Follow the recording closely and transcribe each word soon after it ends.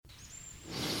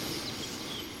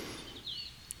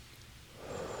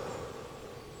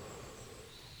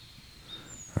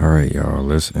All right, y'all,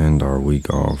 let's end our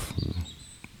week off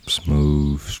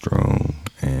smooth, strong,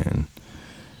 and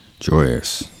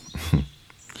joyous.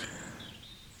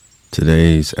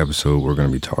 Today's episode, we're going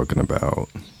to be talking about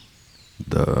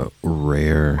the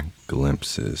rare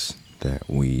glimpses that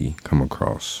we come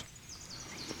across.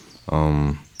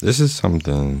 This is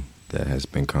something that has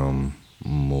become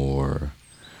more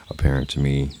apparent to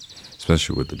me,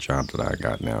 especially with the job that I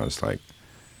got now. It's like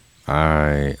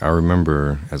I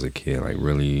remember as a kid, like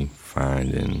really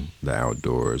finding the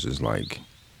outdoors is like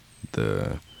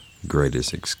the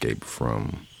greatest escape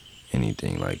from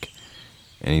anything. Like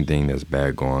anything that's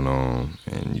bad going on,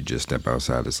 and you just step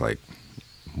outside, it's like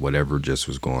whatever just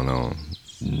was going on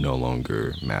no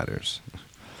longer matters.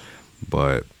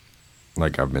 But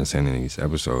like I've been saying in these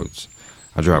episodes,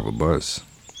 I drive a bus,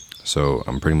 so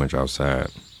I'm pretty much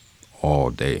outside all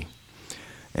day.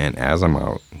 And as I'm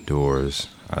outdoors,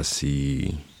 I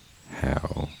see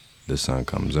how the sun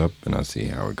comes up and I see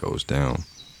how it goes down.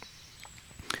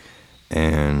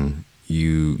 And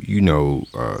you know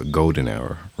golden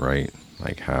hour, right?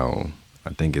 Like how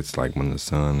I think it's like when the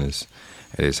sun is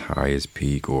at its highest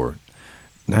peak, or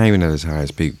not even at its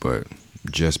highest peak, but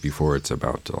just before it's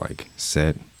about to like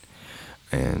set,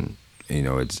 and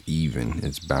it's even,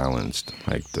 it's balanced,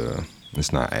 like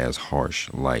it's not as harsh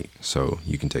light, so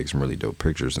you can take some really dope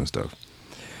pictures and stuff.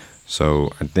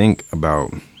 So I think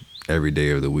about every day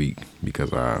of the week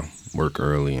because I work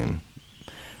early, and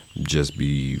just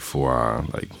before I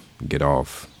like get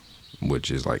off,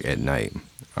 which is like at night,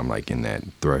 I'm like in that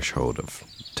threshold of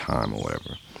time or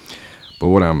whatever. But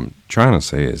what I'm trying to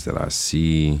say is that I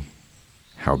see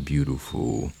how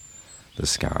beautiful the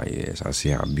sky is. I see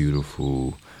how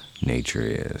beautiful nature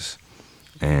is.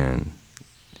 And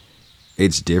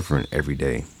it's different every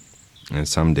day. And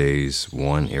some days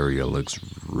one area looks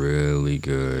really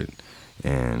good,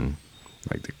 and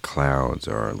like the clouds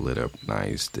are lit up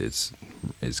nice.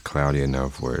 It's cloudy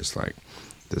enough where it's like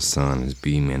the sun is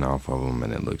beaming off of them,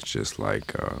 and it looks just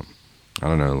like I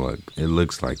don't know, like it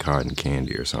looks like cotton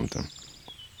candy or something.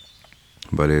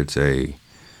 But it's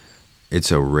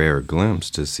a rare glimpse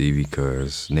to see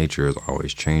because nature is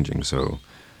always changing. So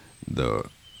the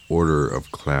order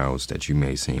of clouds that you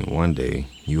may see one day,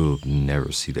 you will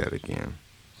never see that again.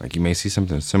 Like you may see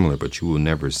something similar, but you will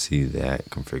never see that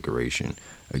configuration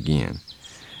again.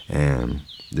 And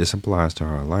this applies to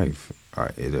our life.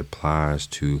 It applies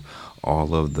to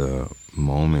all of the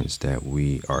moments that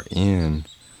we are in,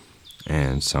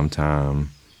 and sometimes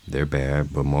they're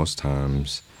bad, but most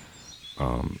times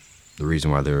the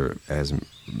reason why they're as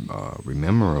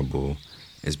memorable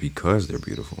is because they're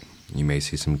beautiful. You may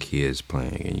see some kids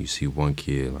playing, and you see one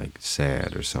kid like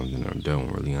sad or something, or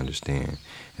don't really understand,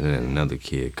 and then another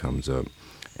kid comes up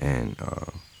and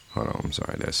hold on, I'm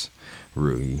sorry, that's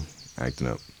really acting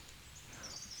up.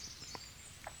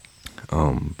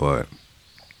 But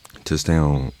to stay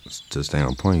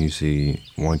on point, you see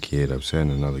one kid upset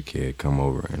and another kid come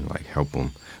over and like help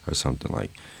them or something.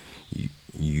 Like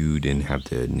you didn't have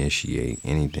to initiate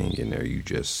anything in there. You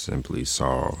just simply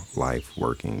saw life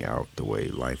working out the way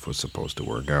life was supposed to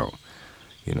work out,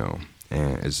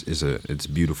 And it's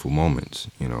beautiful moments,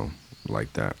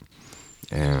 like that.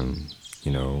 And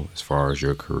as far as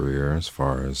your career, as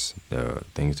far as the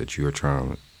things that you are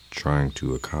trying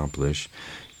to accomplish,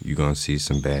 you're going to see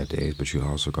some bad days, but you're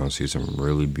also going to see some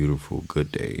really beautiful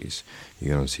good days.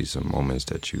 You're going to see some moments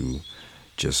that you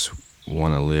just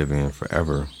want to live in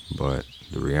forever, but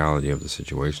the reality of the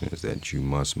situation is that you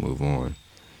must move on.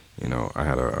 I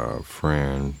had a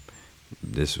friend,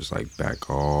 this was like back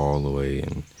all the way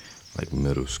in like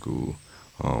middle school,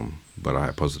 but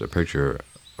I posted a picture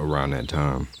around that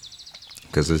time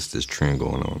because there's this trend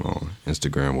going on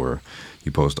Instagram where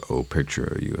you post an old picture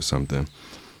of you or something,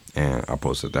 and I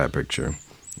posted that picture,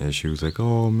 and she was like,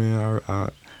 "Oh man,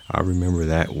 I remember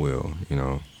that well,"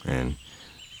 and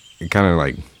it kind of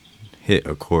like hit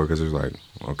a chord because it was like,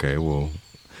 okay, well,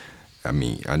 I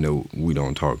mean, I know we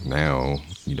don't talk now,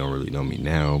 you don't really know me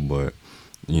now, but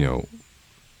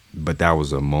but that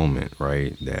was a moment,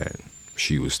 right, that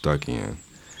she was stuck in,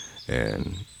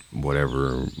 and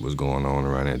whatever was going on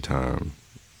around that time,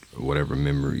 whatever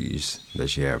memories that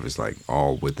she have is like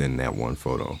all within that one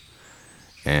photo.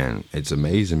 And it's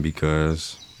amazing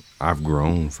because I've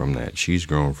grown from that. She's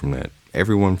grown from that.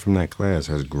 Everyone from that class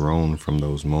has grown from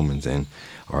those moments and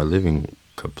are living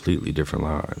completely different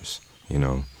lives.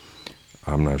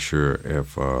 I'm not sure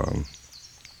if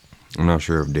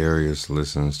Darius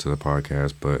listens to the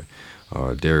podcast, but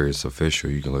Darius Official,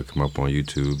 you can look him up on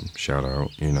YouTube. Shout out,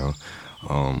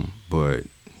 But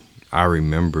I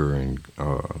remember in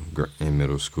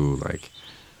middle school, like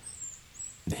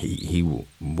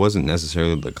wasn't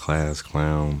necessarily the class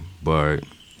clown, but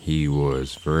he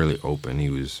was fairly open. He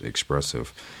was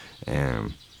expressive,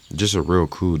 and just a real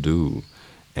cool dude.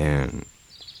 And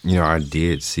I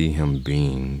did see him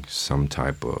being some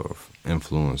type of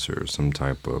influencer, some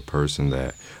type of person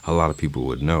that a lot of people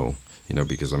would know.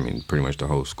 Because I mean, pretty much the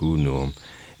whole school knew him.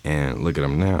 And look at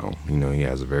him now. He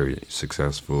has a very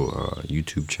successful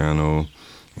YouTube channel,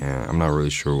 and I'm not really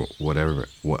sure what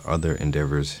other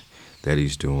endeavors that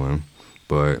he's doing,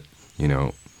 but you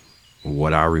know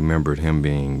what I remembered him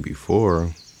being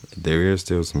before. There is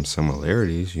still some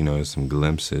similarities. Some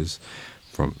glimpses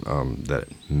from that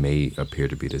may appear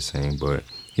to be the same, but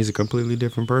he's a completely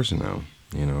different person now.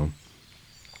 You know,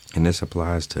 and this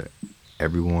applies to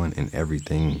everyone and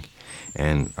everything.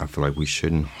 And I feel like we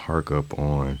shouldn't hark up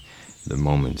on the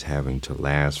moments having to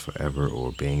last forever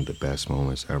or being the best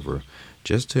moments ever.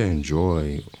 Just to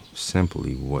enjoy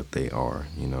simply what they are,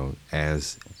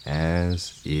 as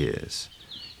is,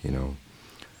 you know.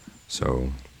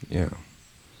 So yeah,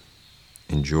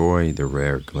 enjoy the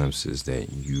rare glimpses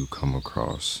that you come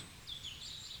across.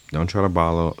 Don't try to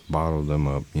bottle them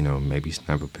up. Maybe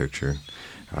snap a picture.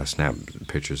 I snap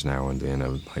pictures now and then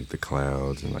of like the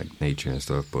clouds and like nature and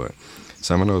stuff. But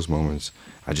some of those moments,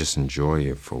 I just enjoy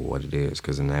it for what it is.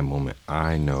 Because in that moment,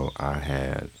 I know I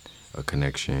had a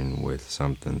connection with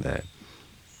something that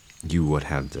you would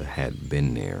have to had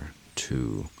been there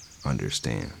to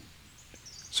understand.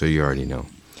 So you already know.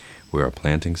 We are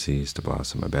planting seeds to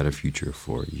blossom a better future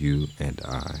for you and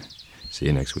I. See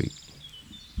you next week.